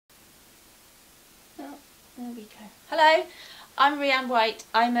There we go. Hello, I'm Rhianne White.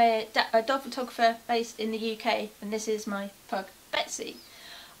 I'm a dog photographer based in the UK, and this is my pug Betsy.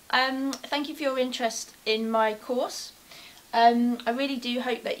 Thank you for your interest in my course. I really do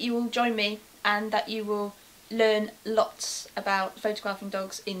hope that you will join me and that you will learn lots about photographing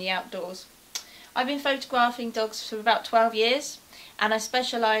dogs in the outdoors. I've been photographing dogs for about 12 years and I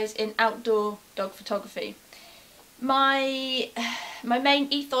specialise in outdoor dog photography. My main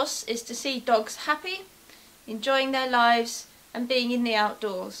ethos is to see dogs happy, enjoying their lives and being in the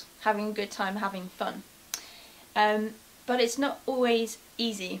outdoors, having a good time, having fun. But it's not always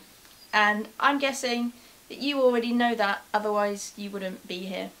easy, and I'm guessing that you already know that, otherwise you wouldn't be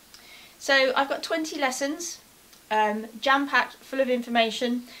here. So I've got 20 lessons, jam-packed full of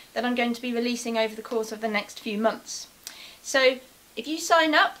information that I'm going to be releasing over the course of the next few months. So if you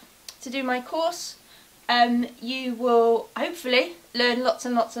sign up to do my course, you will hopefully learn lots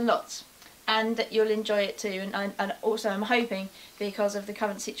and lots and lots, and that you'll enjoy it too. And also I'm hoping, because of the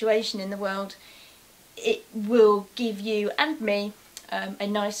current situation in the world, it will give you and me a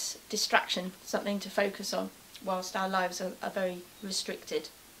nice distraction, something to focus on whilst our lives are very restricted.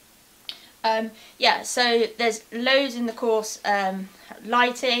 Yeah, so there's loads in the course: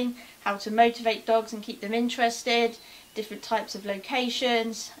 lighting, how to motivate dogs and keep them interested, different types of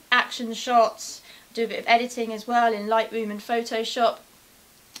locations, action shots, do a bit of editing as well in Lightroom and Photoshop.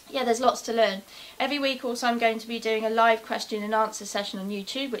 Yeah, there's lots to learn. Every week also I'm going to be doing a live question and answer session on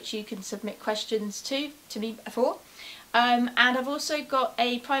YouTube, which you can submit questions to me for. And I've also got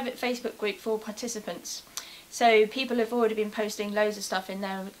a private Facebook group for participants. So people have already been posting loads of stuff in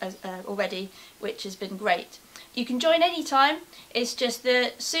there already, which has been great. You can join any time. It's just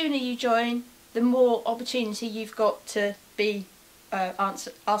the sooner you join, the more opportunity you've got to be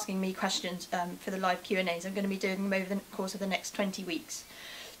asking me questions for the live Q&As. I'm going to be doing them over the course of the next 20 weeks.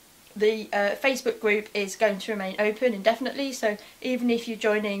 The Facebook group is going to remain open indefinitely, so even if you're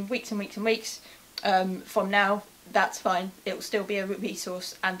joining weeks and weeks and weeks from now, that's fine. It will still be a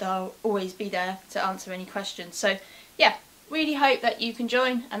resource and I'll always be there to answer any questions. So yeah, really hope that you can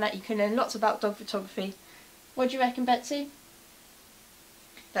join and that you can learn lots about dog photography. What do you reckon, Betsy?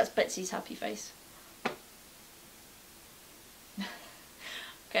 That's Betsy's happy face.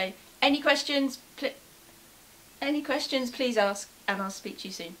 Okay, any questions please ask, and I'll speak to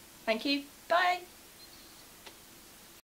you soon. Thank you, bye!